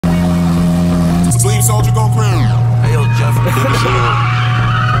soldier go crown. Hey yo, Jeff,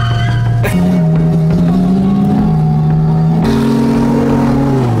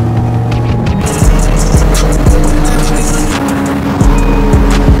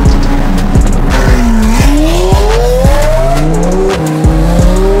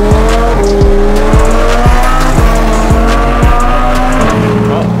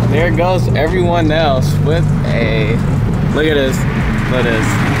 there goes everyone else with a look at this. Look at this.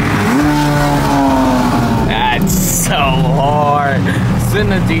 That's so hard. It's in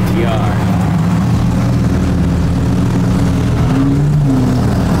the GTR.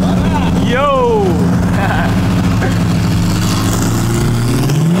 Yo!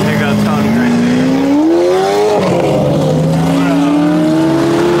 There goes Tony right there.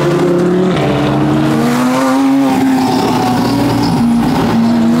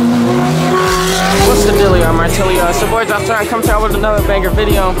 It's your boy Josh, I come to you with another banger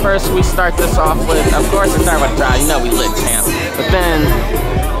video. And first we start this off with, of course, we start with dry. You know we lit champ. But then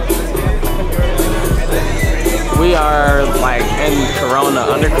we are like in Corona,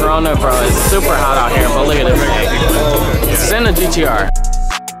 under Corona, bro. It's super hot out here, but look at this. It's in the GTR.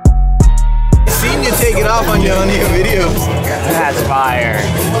 I've seen you take it off on your videos. That's fire.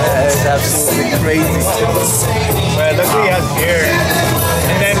 That is absolutely crazy. Man, look what he has here.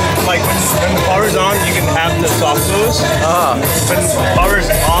 And then, like, when the power's on, you can have the soft close. When the power's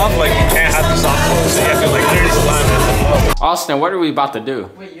off, like, you can't have the soft close. So you have to, like, literally slam it. Austin, what are we about to do?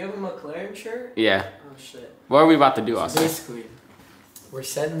 Wait, you have a McLaren shirt? Yeah. Oh, shit. What are we about to do, Austin? Basically, we're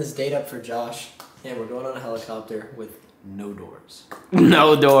setting this date up for Josh, and we're going on a helicopter with no doors.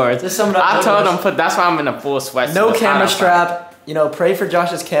 No doors. Just sum it up, I no told doors. him that's why I'm in a full sweatsuit. No camera strap. You know, pray for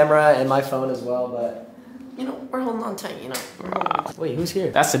Josh's camera and my phone as well, but you know, we're holding on tight, you know. Wait, who's here?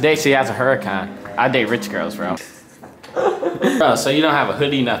 That's the day she has a hurricane. I date rich girls, bro. Bro, so you don't have a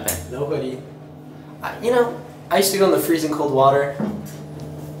hoodie, nothing? No hoodie. You know, I used to go in the freezing cold water.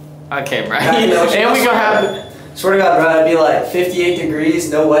 Okay, bro. And we gonna have, swear to God, bro, it'd be like 58 degrees,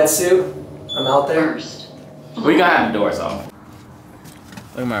 no wetsuit. I'm out there. We gonna have the doors off.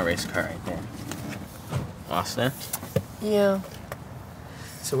 Look at my race car right there. Austin? Yeah.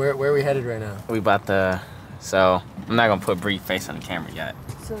 So where are we headed right now? We about to, so I'm not gonna put brief face on the camera yet.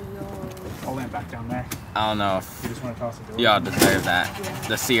 So I'll land back down there. I don't know if You just want to toss the door? y'all deserve that,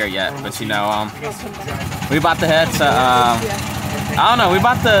 to see her yet, but you know, we about to head to, I don't know, we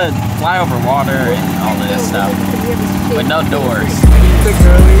about to fly over water and all this stuff, with no doors.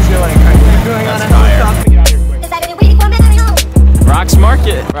 Rocks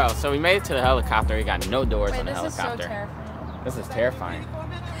Market. Bro, so we made it to the helicopter. We got no doors on the helicopter. This is terrifying.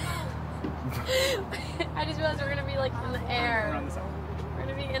 I just realized we're gonna be like in the air. We're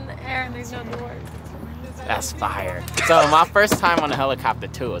gonna be in the air and there's no doors. That's fire. So my first time on a helicopter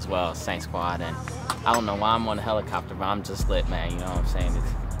too as well, Saint Squad, and I don't know why I'm on a helicopter, but I'm just lit, man, you know what I'm saying?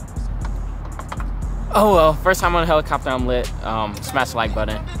 Oh well, first time on a helicopter, I'm lit. Smash the like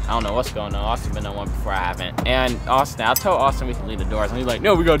button. I don't know what's going on. Austin been on one before, I haven't. And Austin, I told Austin we can leave the doors, and he's like,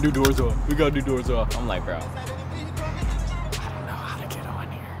 no, we gotta do doors off. We gotta do doors off. I'm like, bro, I don't know how to get on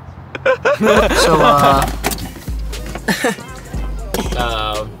here.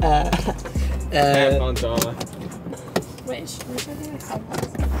 Headphones on. Wait, should I do this?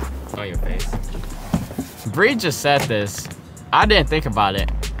 On your face. Bree just said this. I didn't think about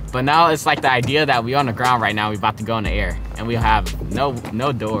it. But now it's like the idea that we on the ground right now, we about to go in the air, and we have no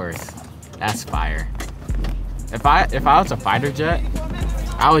doors. That's fire. If I was a fighter jet,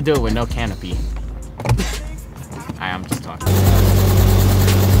 I would do it with no canopy. I'm just talking.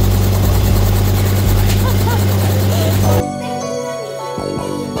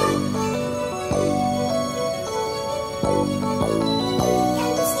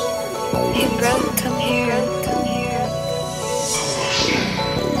 Hey bro, come here.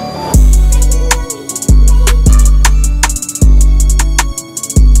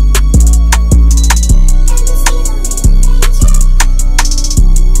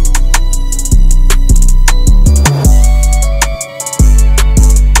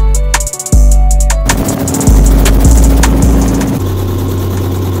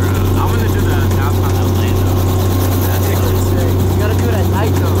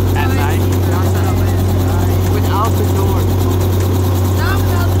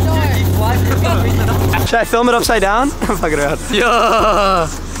 Should I film it upside down? I'm fucking around. Yeah.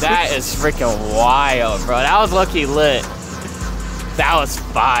 That is freaking wild, bro. That was lucky lit. That was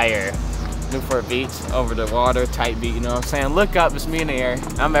fire. Newport Beach, over the water, tight beat, you know what I'm saying? Look up, it's me in the air.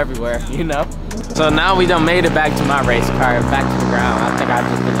 I'm everywhere, you know? So now we done made it back to my race car, back to the ground. I think I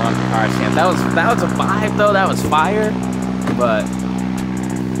just been on the car champ. That was a vibe though, that was fire. But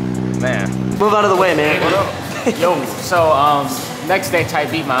Man. Move out of the way, man. Yo, so next day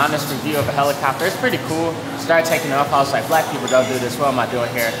type beat, my honest review of a helicopter. It's pretty cool. Started taking off. I was like, black people don't do this. What am I doing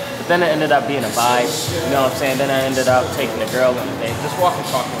here? But then it ended up being a vibe. You know what I'm saying? Then I ended up taking the girl on the date. Just walk and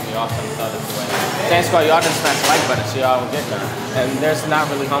talk with me awesome. Thought it was the way. Thanks for y'all didn't smash the like button so y'all will get none. And there's not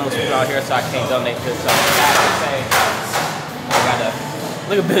really homeless people out here, so I can't donate to this. So I gotta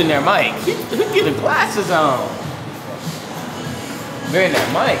look a billionaire Mike. Who get the glasses on?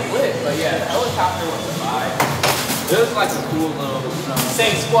 Billionaire Mike, lit. But yeah, the helicopter was a vibe. It was like a cool little,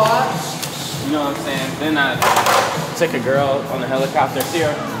 same squad. You know what I'm saying? Then I took a girl on the helicopter. See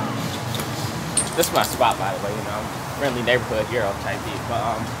her? This is my spot, by the way, you know. Friendly neighborhood hero type beat.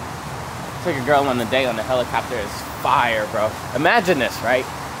 But took a girl on the day on the helicopter. It's fire, bro. Imagine this, right?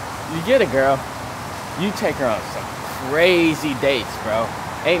 You get a girl, you take her on some crazy dates, bro.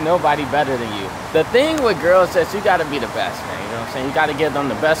 Ain't nobody better than you. The thing with girls is you gotta be the best, man. You know what I'm saying? You gotta give them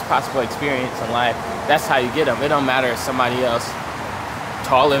the best possible experience in life. That's how you get them. It don't matter if somebody else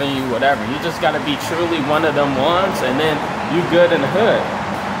taller than you, whatever. You just gotta be truly one of them ones, and then you good in the hood.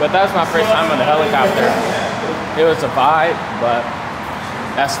 But that was my first time on the helicopter. It was a vibe, but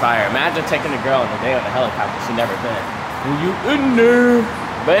that's fire. Imagine taking a girl on the day on the helicopter she never been. And you in there.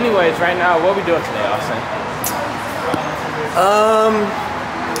 But anyways, right now, what we doing today, Austin?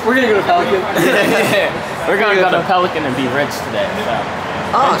 We're gonna go to Pelican. We're gonna go to Pelican and be rich today. So.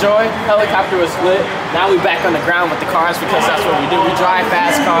 Enjoy. Helicopter was lit. Now we back on the ground with the cars because that's what we do. We drive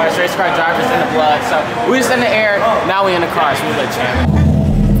fast cars, race car drivers in the blood. So we was in the air, now we in the cars. We lit, champ.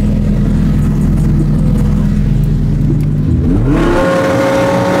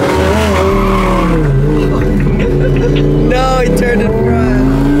 No, he turned in front.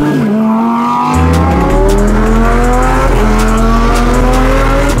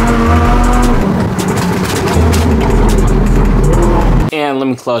 And let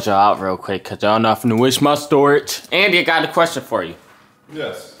me close y'all out real quick because y'all nothing to wish my storage. Andy, I got a question for you.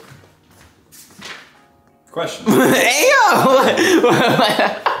 Yes. Question. Hey, yo!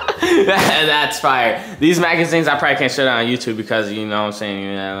 That's fire. These magazines I probably can't show that on YouTube because, you know what I'm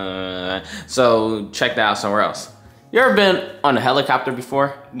saying? So check that out somewhere else. You ever been on a helicopter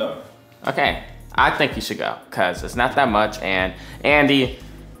before? No. Okay. I think you should go because it's not that much. And Andy,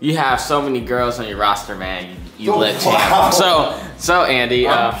 you have so many girls on your roster, man. You lit champ. So Andy.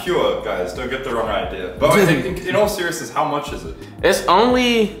 I'm pure, guys. Don't get the wrong idea. But I think, in all seriousness, how much is it? It's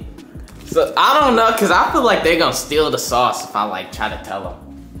only. So I don't know, cause I feel like they gonna steal the sauce if I like try to tell them.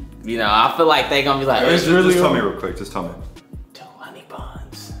 You know, I feel like they gonna be like, it's really. Just tell me real quick. Just tell me. 2 honey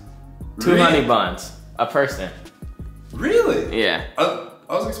buns. 2 honey buns a person. Really? Yeah. I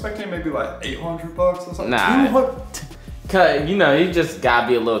was expecting maybe like $800 or something. Nah. Cause you know, you just gotta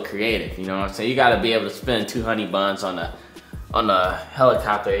be a little creative. You know what I'm saying? You gotta be able to spend 2 honey buns on a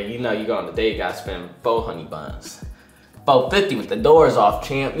helicopter. You know, you go on the day, you gotta spend 4 honey buns. 450 with the doors off,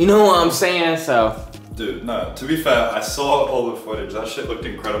 champ. You know what I'm saying? So. Dude, no. To be fair, I saw all the footage. That shit looked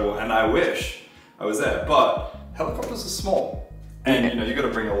incredible, and I wish I was there. But helicopters are small, and you know you gotta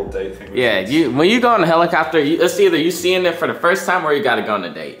bring a little date thing. Yeah, when you go on a helicopter, it's either you seeing it for the first time or you gotta go on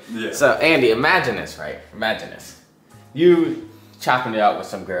a date. Yeah. So Andy, imagine this, right? Imagine this. You chopping it up with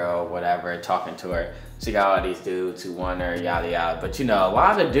some girl, whatever, talking to her. She got all these dudes who want her, yada yada. But you know, a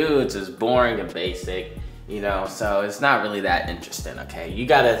lot of dudes is boring and basic. You know, so it's not really that interesting, okay? You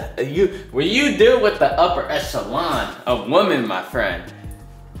gotta, when you deal with the upper echelon of women, my friend,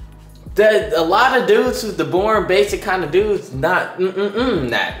 a lot of dudes who's the boring, basic kind of dudes, not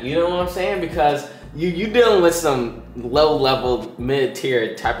that. You know what I'm saying? Because you dealing with some low-level,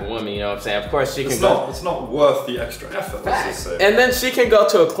 mid-tier type of woman, you know what I'm saying? Of course, she can go. It's not worth the extra effort, let's just say. And then she can go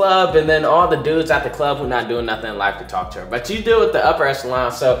to a club, and then all the dudes at the club who not doing nothing in life to talk to her. But you deal with the upper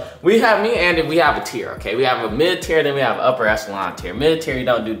echelon. So me and Andy, we have a tier, okay? We have a mid-tier, then we have an upper echelon tier. Mid-tier, you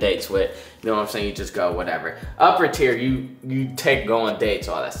don't do dates with. You know what I'm saying? You just go whatever. Upper tier, you take go on dates,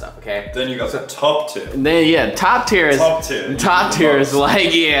 all that stuff, okay? Then you got the top tier. And then yeah, top tier is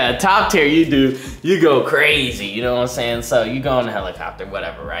like, yeah, top tier you go crazy, you know what I'm saying? So you go on a helicopter,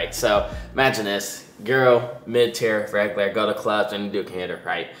 whatever, right? So imagine this, girl, mid-tier, regular, go to clubs, and you can hit her,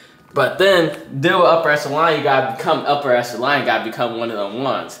 right? But then, deal with upper echelon, you gotta become upper echelon, you gotta become one of them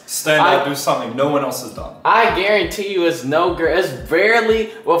ones. Stand out, do something no one else has done. I guarantee you it's no girl, it's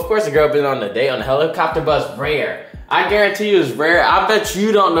rarely, well of course a girl been on a date on a helicopter, but it's rare. I guarantee you it's rare. I bet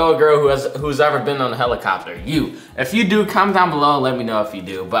you don't know a girl who's ever been on a helicopter. You. If you do, comment down below and let me know if you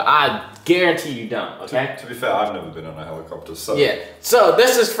do. But I guarantee you don't, okay? To be fair, I've never been on a helicopter, so. Yeah, so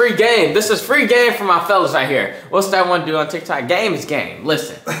this is free game. This is free game for my fellas right here. What's that one do on TikTok? Game is game.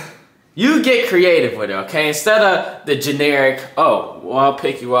 Listen. You get creative with it, okay? Instead of the generic, oh, well, I'll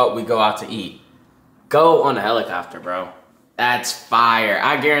pick you up, we go out to eat. Go on a helicopter, bro. That's fire.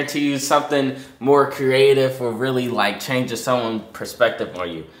 I guarantee you something more creative will really like change someone's perspective on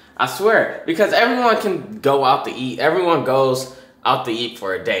you. I swear, because everyone can go out to eat. Everyone goes out to eat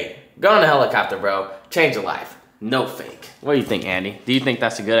for a date. Go on a helicopter, bro. Change your life. No fake. What do you think, Andy? Do you think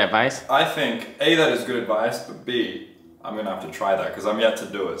that's a good advice? I think, A, that is good advice, but B, I'm gonna have to try that because I'm yet to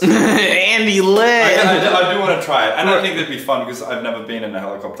do it. So. Andy lit! I do want to try it, and I think it'd be fun because I've never been in a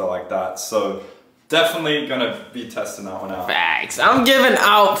helicopter like that, so definitely gonna be testing that one out. Facts. I'm giving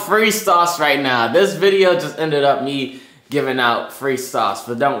out free sauce right now. This video just ended up me giving out free sauce,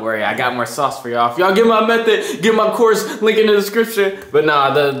 but don't worry, I got more sauce for y'all. If y'all get my method, get my course, link in the description. But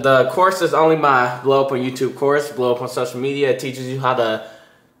nah, the course is only my blow up on YouTube course, blow up on social media. It teaches you how to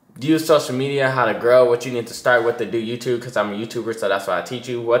use social media, how to grow, what you need to start with to do YouTube, because I'm a YouTuber, so that's why I teach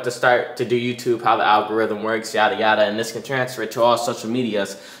you what to start to do YouTube, how the algorithm works, yada yada, and this can transfer to all social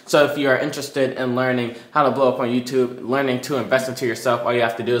medias. So if you are interested in learning how to blow up on YouTube, learning to invest into yourself, all you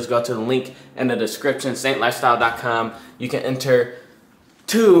have to do is go to the link in the description, saintlifestyle.com. You can enter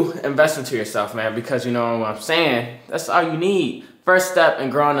to invest into yourself, man, because you know what I'm saying, that's all you need. First step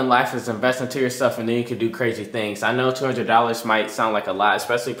in growing in life is invest into yourself, and then you can do crazy things. I know $200 might sound like a lot,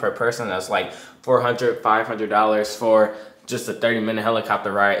 especially per person. That's like $400, $500 for just a 30-minute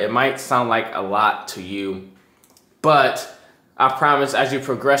helicopter ride. It might sound like a lot to you, but I promise as you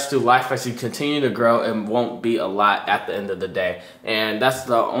progress through life, as you continue to grow, it won't be a lot at the end of the day. And that's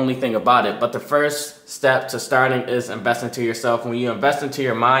the only thing about it. But the first step to starting is invest into yourself. When you invest into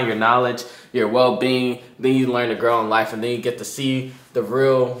your mind, your knowledge, your well-being, then you learn to grow in life, and then you get to see the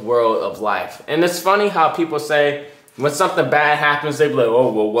real world of life. And it's funny how people say when something bad happens, they be like,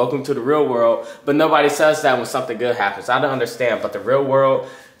 oh, well, welcome to the real world. But nobody says that when something good happens. I don't understand, but the real world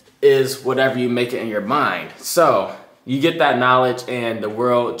is whatever you make it in your mind. So you get that knowledge and the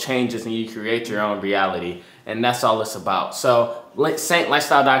world changes and you create your own reality. And that's all it's about. So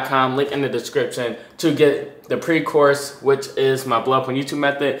saintlifestyle.com, link in the description to get the pre-course, which is my blow up on YouTube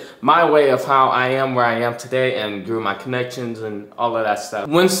method, my way of how I am where I am today and grew my connections and all of that stuff.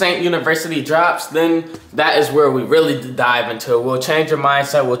 When Saint University drops, then that is where we really dive into it. We'll change your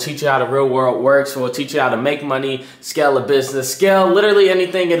mindset. We'll teach you how the real world works. We'll teach you how to make money, scale a business, scale literally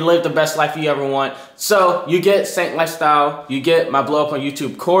anything, and live the best life you ever want. So you get Saint Lifestyle, you get my blow up on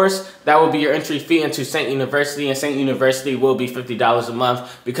YouTube course. That will be your entry fee into Saint University, and Saint University will be $50 a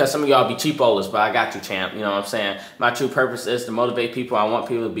month because some of y'all be cheapolas, but I got you, champ. You know what I'm saying? My true purpose is to motivate people. I want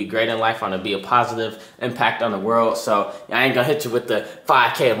people to be great in life. I want to be a positive impact on the world. So I ain't gonna hit you with the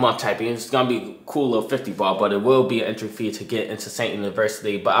 5K a month type thing. It's gonna be a cool little 50 ball, but it will be an entry fee to get into Saint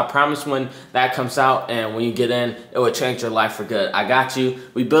University. But I promise when that comes out and when you get in, it will change your life for good. I got you.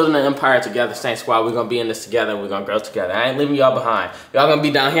 We building an empire together, Saint Squad. We're gonna be in this together and we're gonna grow together. I ain't leaving y'all behind. Y'all gonna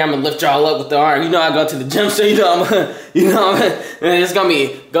be down here. I'm gonna lift y'all up with the arm. You know I go to the gym, so you know it's gonna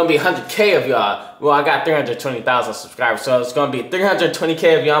be 100K of y'all. Well, I got 320,000 subscribers, so it's gonna be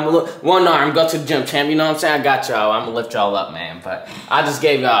 320K of y'all. I'm gonna one arm, go to the gym, champ. You know what I'm saying? I got y'all. I'm gonna lift y'all up, man. But I just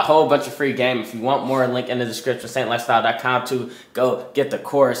gave y'all a whole bunch of free game. If you want more, link in the description, saintlifestyle.com to go get the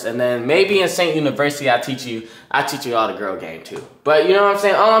course. And then maybe in Saint University, I teach you all the girl game too. But you know what I'm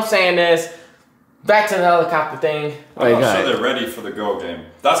saying? All I'm saying is, back to the helicopter thing. I'm not sure they're ready for the girl game.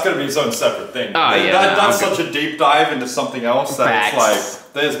 That's going to be its own separate thing. Oh, yeah, that's such a deep dive into something else that it's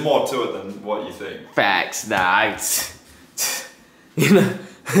like, there's more to it than what you think. Facts. Nah, you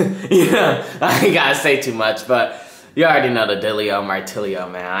know, I ain't got to say too much, but you already know the dealio, Martilio,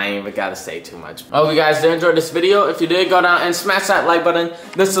 man. I ain't even gotta say too much. I hope you guys did enjoy this video. If you did, go down and smash that like button,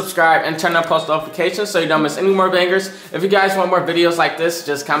 then subscribe and turn on post notifications so you don't miss any more bangers. If you guys want more videos like this,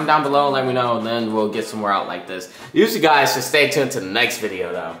 just comment down below and let me know, and then we'll get some more out like this. You guys should stay tuned to the next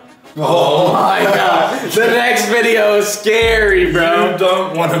video, though. Oh my god, the next video is scary, bro. You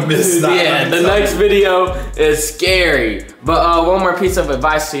don't want to miss that. Yeah, the next video is scary. But one more piece of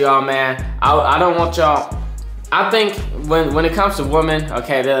advice to y'all, man. I don't want y'all. I think when it comes to women,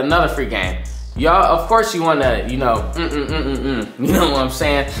 okay, there's another free game. Y'all, of course you wanna, you know what I'm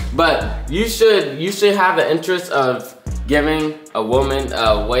saying? But you should have the interest of giving a woman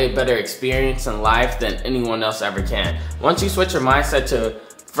a way better experience in life than anyone else ever can. Once you switch your mindset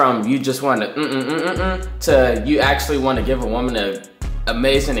from you just want to to you actually want to give a woman an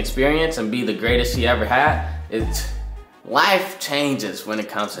amazing experience and be the greatest she ever had, life changes when it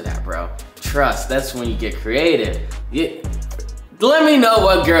comes to that, bro. Trust, that's when you get creative. Let me know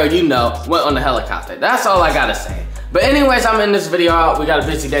what girl you know went on the helicopter. That's all I gotta say. But anyways, I'm in this video out. We got a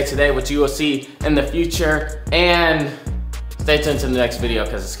busy day today, which you will see in the future. And Stay tuned to the next video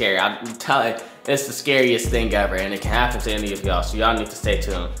because it's scary. I'm telling you, it's the scariest thing ever and it can happen to any of y'all, so y'all need to stay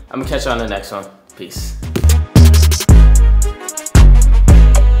tuned. I'm gonna catch you on the next one. Peace.